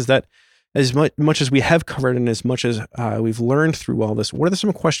questions that, as much as we have covered and as much as we've learned through all this, what are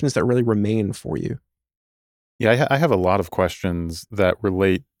some questions that really remain for you? Yeah, I have a lot of questions that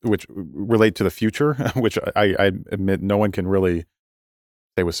relate to the future, which I admit no one can really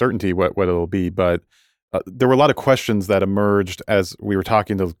say with certainty what it'll be, but there were a lot of questions that emerged as we were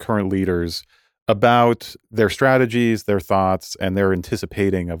talking to current leaders about their strategies, their thoughts, and their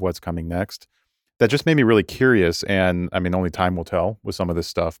anticipating of what's coming next. That just made me really curious. And I mean, only time will tell with some of this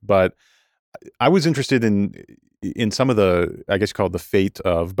stuff. But I was interested in some of the, I guess called the fate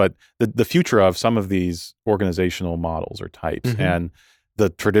of, but the future of some of these organizational models or types. Mm-hmm. And the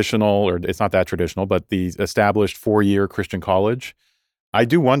traditional, or it's not that traditional, but the established 4-year Christian college. I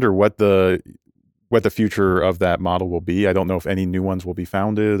do wonder what the future of that model will be. I don't know if any new ones will be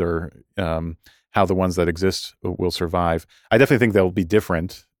founded or how the ones that exist will survive. I definitely think they'll be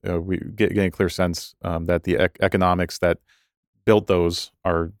different. We getting a clear sense that the economics that built those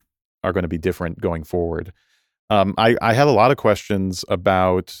are going to be different going forward. I had a lot of questions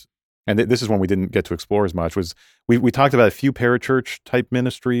about, and this is one we didn't get to explore as much, was we talked about a few parachurch type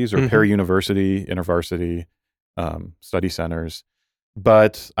ministries or para-university, intervarsity study centers.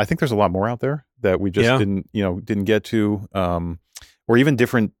 But I think there's a lot more out there that we just didn't get to, or even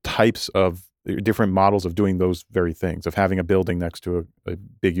different models of doing those very things, of having a building next to a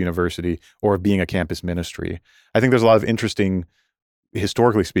big university or of being a campus ministry. I think there's a lot of interesting,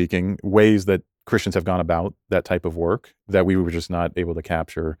 historically speaking, ways that Christians have gone about that type of work that we were just not able to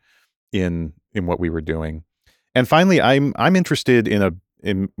capture in what we were doing. And finally, I'm interested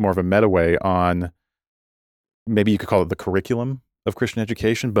in more of a meta way on, maybe you could call it the curriculum of Christian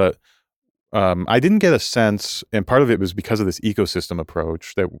education, but I didn't get a sense, and part of it was because of this ecosystem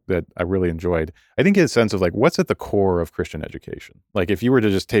approach that I really enjoyed. I didn't get a sense of like what's at the core of Christian education. Like if you were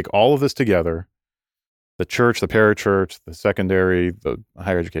to just take all of this together, the church, the parachurch, the secondary, the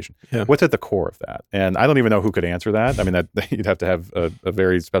higher education, what's at the core of that? And I don't even know who could answer that. I mean, that you'd have to have a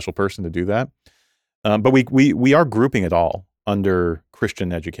very special person to do that. But we are grouping it all under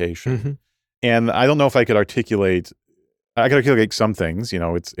Christian education, and I don't know if I could articulate. I can articulate some things,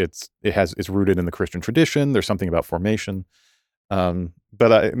 it's rooted in the Christian tradition. There's something about formation,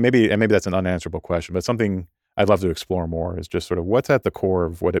 but maybe that's an unanswerable question. But something I'd love to explore more is just sort of what's at the core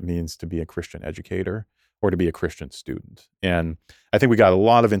of what it means to be a Christian educator or to be a Christian student. And I think we got a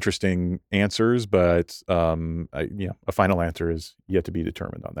lot of interesting answers, but a final answer is yet to be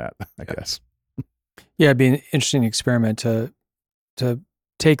determined on that, I guess. Yeah, it'd be an interesting experiment to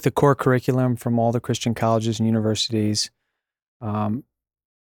take the core curriculum from all the Christian colleges and universities.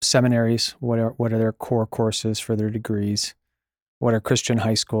 Seminaries, what are their core courses for their degrees? What are Christian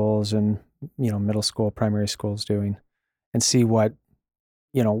high schools and middle school, primary schools doing? And see what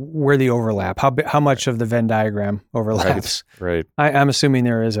where the overlap, how much of the Venn diagram overlaps. Right. I'm assuming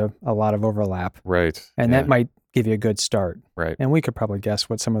there is a lot of overlap. Right. And that might give you a good start. Right. And we could probably guess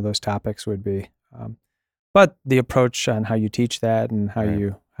what some of those topics would be. But the approach on how you teach that and how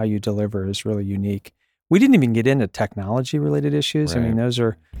you deliver is really unique. We didn't even get into technology-related issues. Right. I mean, those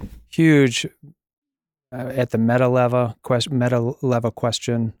are huge at the meta level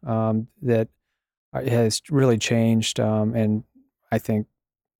question that has really changed. And I think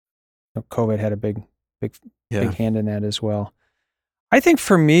COVID had a big hand in that as well. I think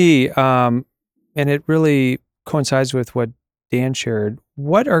for me, and it really coincides with what Dan shared,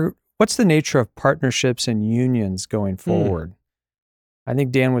 what's the nature of partnerships and unions going forward? I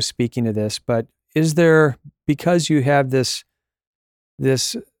think Dan was speaking to this, but is there, because you have this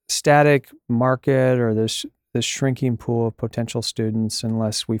static market or this shrinking pool of potential students,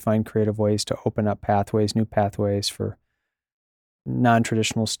 unless we find creative ways to open up new pathways for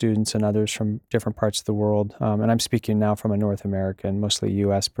non-traditional students and others from different parts of the world, and I'm speaking now from a North American, mostly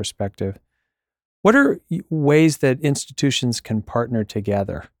U.S. perspective, what are ways that institutions can partner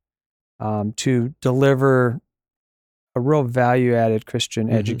together to deliver a real value-added Christian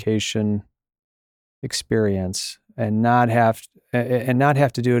education experience, and not have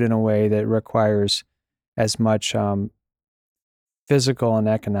to do it in a way that requires as much physical and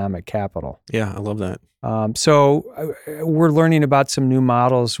economic capital? Yeah, I love that. So we're learning about some new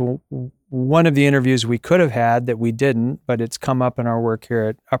models. One of the interviews we could have had that we didn't, but it's come up in our work here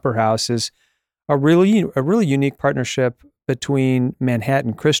at Upper House, is a really unique partnership between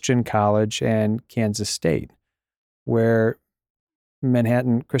Manhattan Christian College and Kansas State, where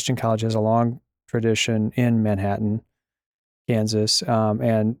Manhattan Christian College has a long tradition in Manhattan, Kansas,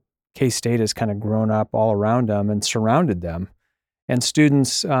 and K-State has kind of grown up all around them and surrounded them. And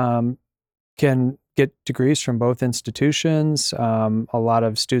students can get degrees from both institutions. A lot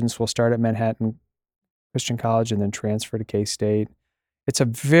of students will start at Manhattan Christian College and then transfer to K-State. It's a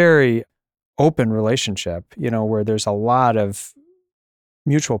very open relationship, where there's a lot of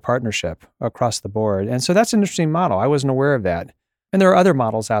mutual partnership across the board. And so that's an interesting model. I wasn't aware of that. And there are other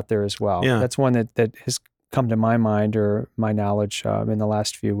models out there as well. Yeah. That's one that has come to my mind or my knowledge in the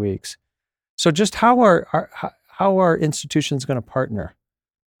last few weeks. So just how are institutions going to partner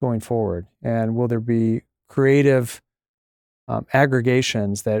going forward? And will there be creative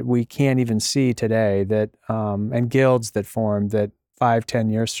aggregations that we can't even see today, that and guilds that form that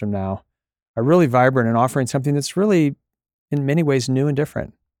 5-10 years from now are really vibrant and offering something that's really in many ways new and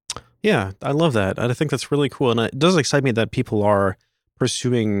different? Yeah, I love that. I think that's really cool. And it does excite me that people are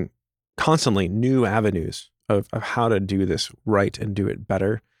pursuing constantly new avenues of how to do this right and do it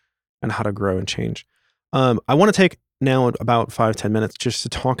better and how to grow and change. I want to take now about 5-10 minutes just to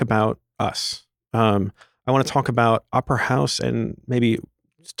talk about us. I want to talk about Upper House and maybe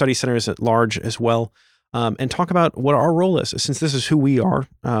study centers at large as well, and talk about what our role is. Since this is who we are,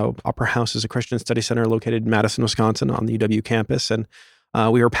 Upper House is a Christian study center located in Madison, Wisconsin on the UW campus, and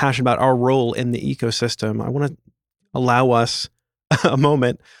we are passionate about our role in the ecosystem. I want to allow us a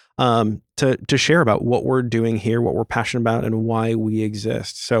moment to share about what we're doing here, what we're passionate about, and why we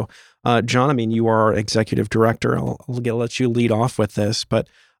exist. So, John, you are our executive director. I'll let you lead off with this, but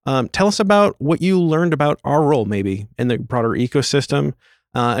tell us about what you learned about our role maybe in the broader ecosystem,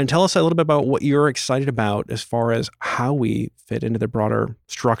 and tell us a little bit about what you're excited about as far as how we fit into the broader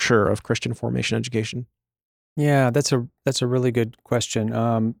structure of Christian formation education. Yeah, that's a really good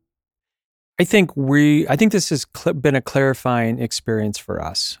question. I think this has been a clarifying experience for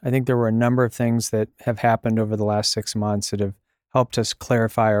us. I think there were a number of things that have happened over the last 6 months that have helped us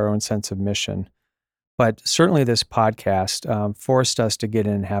clarify our own sense of mission. But certainly this podcast forced us to get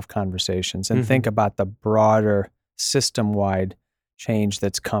in and have conversations and think about the broader system-wide change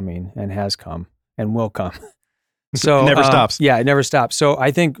that's coming and has come and will come. So it never stops. Yeah, it never stops. So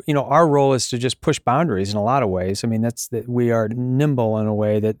I think, our role is to just push boundaries in a lot of ways. I mean, that's that we are nimble in a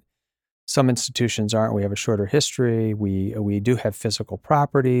way that some institutions aren't. We have a shorter history. We do have physical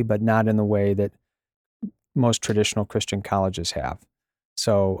property, but not in the way that most traditional Christian colleges have.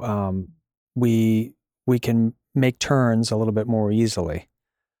 So we can make turns a little bit more easily.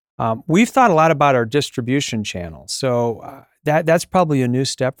 We've thought a lot about our distribution channels. So that's probably a new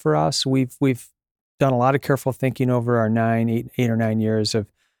step for us. We've done a lot of careful thinking over our 8 or 9 years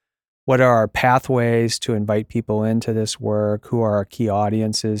of what are our pathways to invite people into this work, who are our key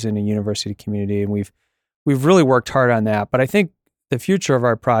audiences in a university community, and we've really worked hard on that. But I think the future of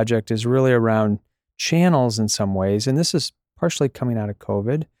our project is really around channels in some ways, and this is partially coming out of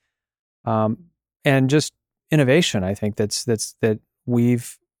COVID, and just innovation. I think that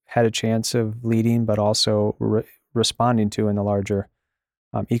we've had a chance of leading, but also responding to in the larger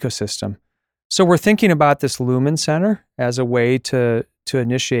ecosystem. So we're thinking about this Lumen Center as a way to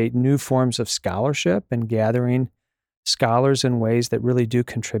initiate new forms of scholarship and gathering scholars in ways that really do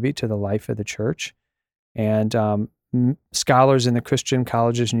contribute to the life of the church. And scholars in the Christian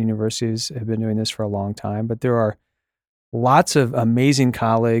colleges and universities have been doing this for a long time, but there are lots of amazing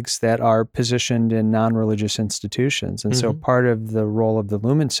colleagues that are positioned in non-religious institutions. And so part of the role of the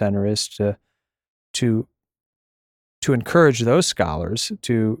Lumen Center is to encourage those scholars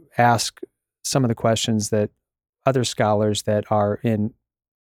to ask some of the questions that other scholars that are in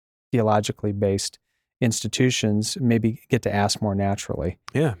theologically based institutions maybe get to ask more naturally.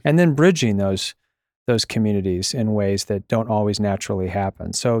 Yeah. And then bridging those communities in ways that don't always naturally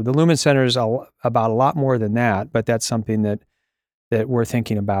happen. So the Lumen Center is about a lot more than that, but that's something that we're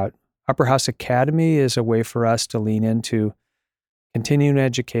thinking about. Upper House Academy is a way for us to lean into continuing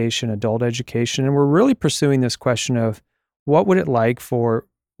education, adult education, and we're really pursuing this question of what would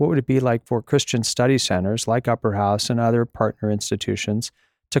it be like for Christian study centers like Upper House and other partner institutions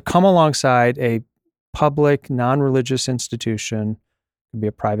to come alongside a public, non-religious institution, it could be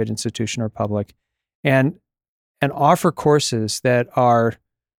a private institution or public, and offer courses that are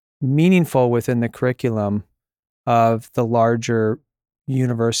meaningful within the curriculum of the larger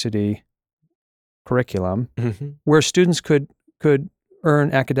university curriculum, where students could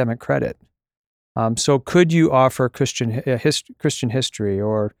earn academic credit. So could you offer Christian history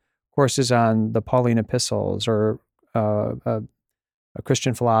or courses on the Pauline epistles or a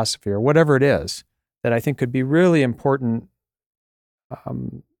Christian philosophy or whatever it is that I think could be really important,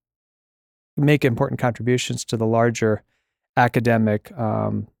 make important contributions to the larger academic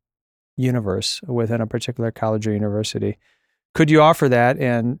universe within a particular college or university. Could you offer that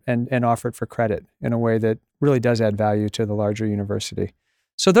and offer it for credit in a way that really does add value to the larger university?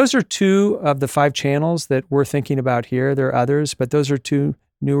 So those are two of the 5 channels that we're thinking about here. There are others, but those are 2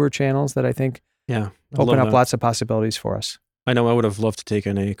 newer channels that I think open up lots of possibilities for us. I know I would have loved to take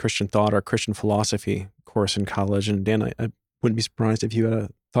in a Christian thought or Christian philosophy course in college. And Dan, I wouldn't be surprised if you had a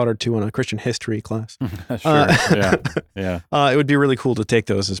thought or two on a Christian history class. Sure. Yeah. It would be really cool to take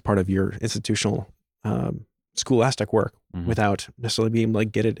those as part of your institutional scholastic work without necessarily being able to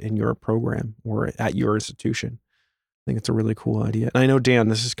get it in your program or at your institution. I think it's a really cool idea. And I know, Dan,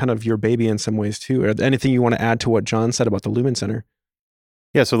 this is kind of your baby in some ways too. Anything you want to add to what John said about the Lumen Center?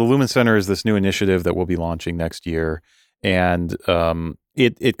 Yeah, so the Lumen Center is this new initiative that we'll be launching next year. And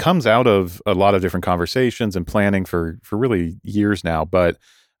it comes out of a lot of different conversations and planning for really years now. But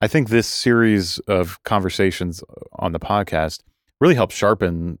I think this series of conversations on the podcast really helps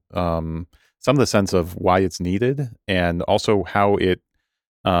sharpen some of the sense of why it's needed, and also how it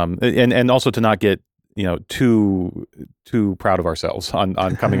and also to not get too proud of ourselves on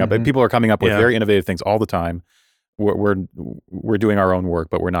coming up. People are coming up with very innovative things all the time. We're doing our own work,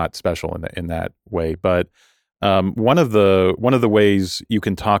 but we're not special in that way. But one of the ways you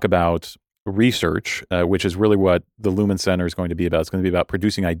can talk about research, which is really what the Lumen Center is going to be about. It's going to be about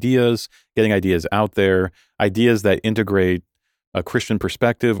producing ideas, getting ideas out there, ideas that integrate a Christian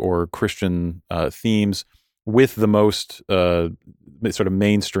perspective or Christian themes with the most sort of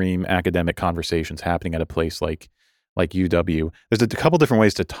mainstream academic conversations happening at a place like UW. There's a couple different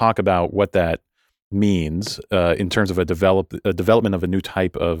ways to talk about what that means in terms of a development of a new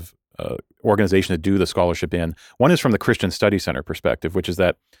type of organization to do the scholarship in. One is from the Christian Study Center perspective, which is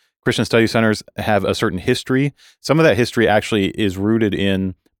that Christian study centers have a certain history. Some of that history actually is rooted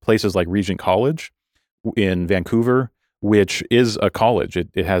in places like Regent College in Vancouver, which is a college.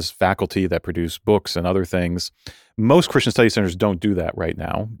 It has faculty that produce books and other things. Most Christian study centers don't do that right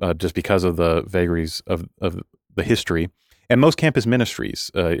now, just because of the vagaries of the history. And most campus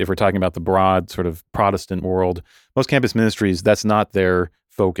ministries, if we're talking about the broad sort of Protestant world, most campus ministries, that's not their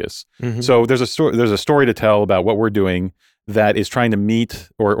focus. So there's a story to tell about what we're doing that is trying to meet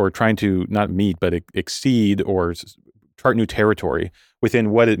or trying to not meet, but exceed or chart new territory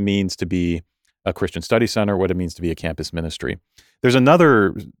within what it means to be a Christian study center, what it means to be a campus ministry. There's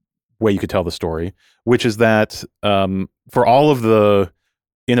another way you could tell the story, which is that for all of the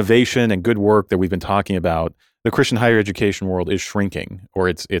innovation and good work that we've been talking about, the Christian higher education world is shrinking, or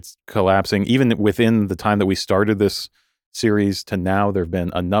it's collapsing. Even within the time that we started this series to now, there have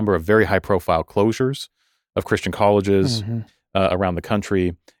been a number of very high-profile closures of Christian colleges around the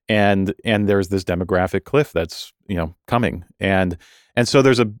country, and there's this demographic cliff that's coming, and so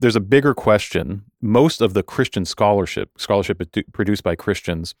there's a bigger question. Most of the Christian scholarship produced by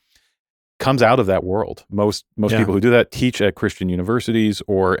Christians comes out of that world. Most people who do that teach at Christian universities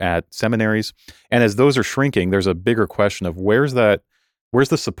or at seminaries, and as those are shrinking, there's a bigger question of where's the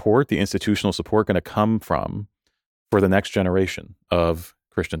support, the institutional support, going to come from for the next generation of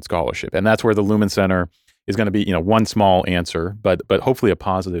Christian scholarship, and that's where the Lumen Center is going to be, one small answer, but hopefully a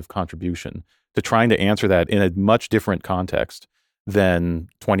positive contribution to trying to answer that in a much different context than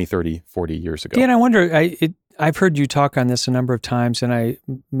 20, 30, 40 years ago. Dan, I wonder, I've heard you talk on this a number of times, and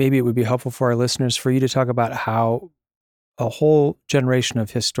maybe it would be helpful for our listeners for you to talk about how a whole generation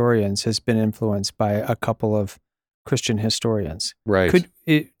of historians has been influenced by a couple of Christian historians. Right.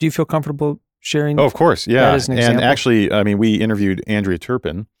 Do you feel comfortable sharing? Oh, of course. Yeah. That as an example? And actually, I mean, we interviewed Andrea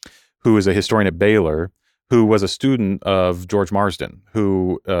Turpin, who is a historian at Baylor, who was a student of George Marsden,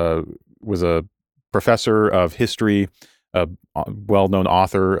 who was a professor of history, a well-known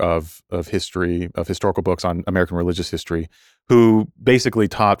author of history, of historical books on American religious history, who basically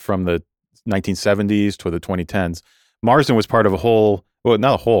taught from the 1970s to the 2010s. Marsden was part of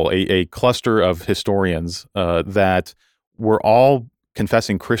a cluster of historians that were all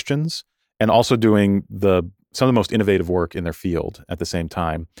confessing Christians and also doing some of the most innovative work in their field at the same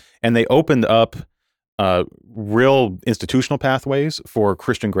time. And they opened up real institutional pathways for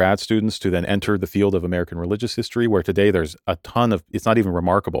Christian grad students to then enter the field of American religious history, where today there's a ton of, it's not even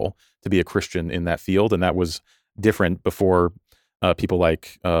remarkable to be a Christian in that field. And that was different before people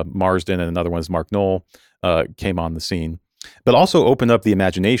like Marsden, and another one is Mark Knoll, came on the scene. But also opened up the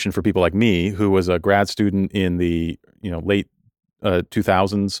imagination for people like me, who was a grad student in the late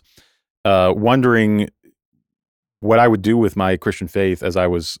 2000s, wondering what I would do with my Christian faith as I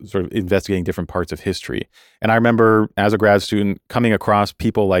was sort of investigating different parts of history. And I remember as a grad student coming across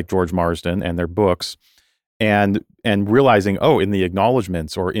people like George Marsden and their books and realizing, in the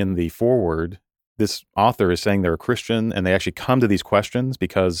acknowledgments or in the foreword, this author is saying they're a Christian, and they actually come to these questions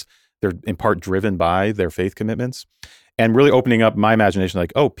because they're in part driven by their faith commitments, and really opening up my imagination,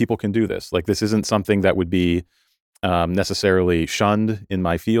 like, people can do this. Like, this isn't something that would be necessarily shunned in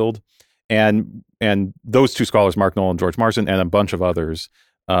my field. And those two scholars, Mark Knoll and George Marsden, and a bunch of others,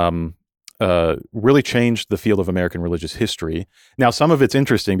 really changed the field of American religious history. Now, some of it's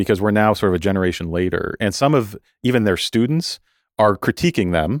interesting because we're now sort of a generation later, and some of even their students are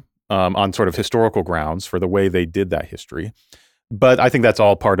critiquing them on sort of historical grounds for the way they did that history. But I think that's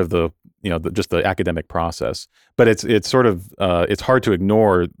all part of just the academic process. But it's sort of it's hard to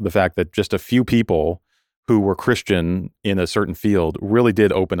ignore the fact that just a few people who were Christian in a certain field really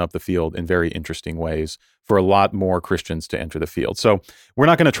did open up the field in very interesting ways for a lot more Christians to enter the field. So we're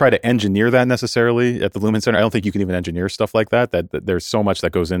not going to try to engineer that necessarily at the Lumen Center. I don't think you can even engineer stuff like that there's so much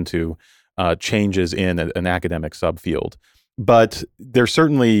that goes into changes in an academic subfield. But there's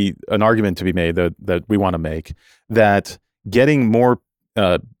certainly an argument to be made that we want to make, that getting more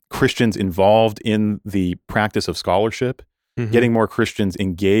Christians involved in the practice of scholarship, getting more Christians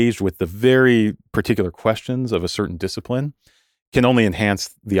engaged with the very particular questions of a certain discipline, can only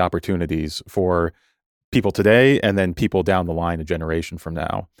enhance the opportunities for people today and then people down the line a generation from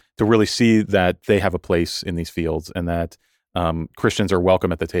now to really see that they have a place in these fields, and that Christians are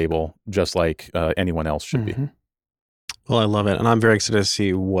welcome at the table just like anyone else should be. Well, I love it. And I'm very excited to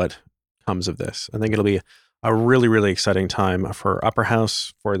see what comes of this. I think it'll be a really, really exciting time for Upper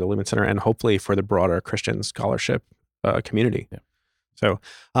House, for the Lumen Center, and hopefully for the broader Christian scholarship community. Yeah. So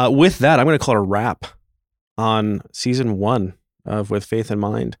with that, I'm going to call it a wrap on season 1 of With Faith in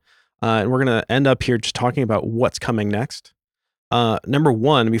Mind. And we're going to end up here just talking about what's coming next. Number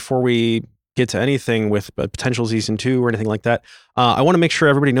one, before we get to anything with potential season 2 or anything like that, I want to make sure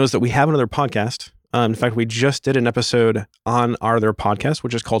everybody knows that we have another podcast. In fact, we just did an episode on our other podcast,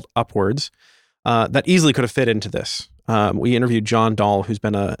 which is called Upwards, that easily could have fit into this. We interviewed John Dahl, who's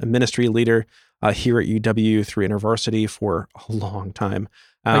been a ministry leader here at UW through InterVarsity for a long time.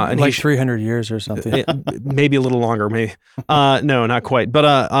 Like 300 years or something. Maybe a little longer, maybe. No, not quite.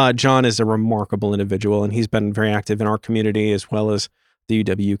 But John is a remarkable individual, and he's been very active in our community as well as the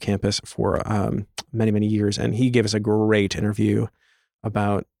UW campus for many, many years. And he gave us a great interview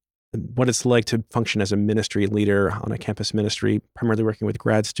about what it's like to function as a ministry leader on a campus ministry, primarily working with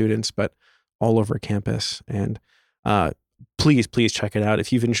grad students, but all over campus. And please check it out.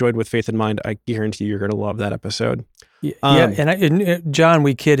 If you've enjoyed With Faith in Mind, I guarantee you're going to love that episode. And John,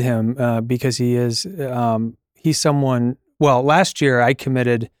 we kid him because he's someone. Well, last year I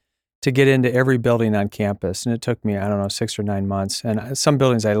committed to get into every building on campus, and it took me 6 or 9 months. And some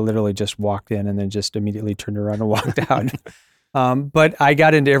buildings I literally just walked in and then just immediately turned around and walked out. But I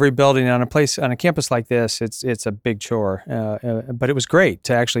got into every building on a campus like this. It's a big chore, but it was great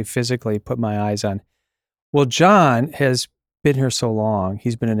to actually physically put my eyes on. Well, John has been here so long.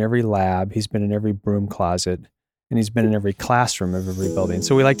 He's been in every lab. He's been in every broom closet, and he's been in every classroom of every building.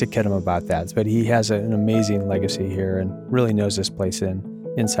 So we like to kid him about that. But he has an amazing legacy here and really knows this place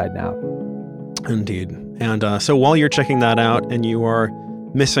inside and out. Indeed. And so while you're checking that out and you are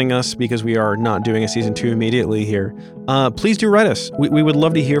missing us because we are not doing a season 2 immediately here, please do write us. We would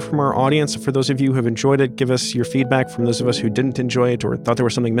love to hear from our audience. For those of you who have enjoyed it, give us your feedback. From those of us who didn't enjoy it or thought there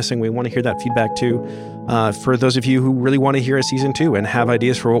was something missing, we want to hear that feedback too. For those of you who really want to hear a season 2 and have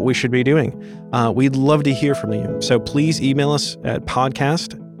ideas for what we should be doing, we'd love to hear from you. So please email us at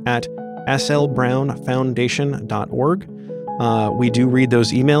podcast@slbrownfoundation.org. We do read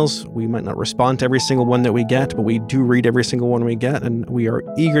those emails. We might not respond to every single one that we get, but we do read every single one we get, and we are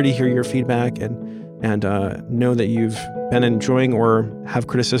eager to hear your feedback and know that you've been enjoying or have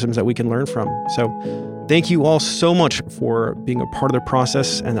criticisms that we can learn from. So thank you all so much for being a part of the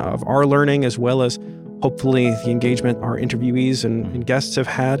process and of our learning, as well as hopefully the engagement our interviewees and guests have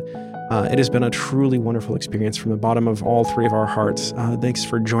had. It has been a truly wonderful experience from the bottom of all three of our hearts. Thanks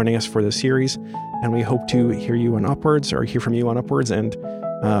for joining us for this series, and we hope to hear you on Upwards or hear from you on Upwards and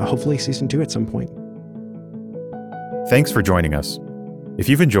hopefully season 2 at some point. Thanks for joining us. If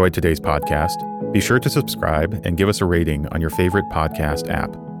you've enjoyed today's podcast, be sure to subscribe and give us a rating on your favorite podcast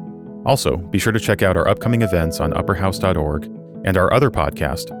app. Also, be sure to check out our upcoming events on upperhouse.org and our other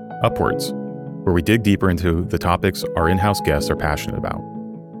podcast, Upwards, where we dig deeper into the topics our in-house guests are passionate about.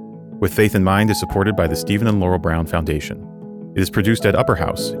 With Faith in Mind is supported by the Stephen and Laurel Brown Foundation. It is produced at Upper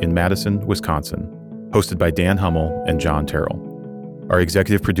House in Madison, Wisconsin, hosted by Dan Hummel and John Terrell. Our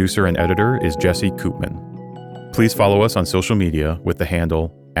executive producer and editor is Jesse Koopman. Please follow us on social media with the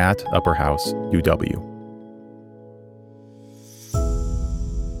handle @UpperHouseUW.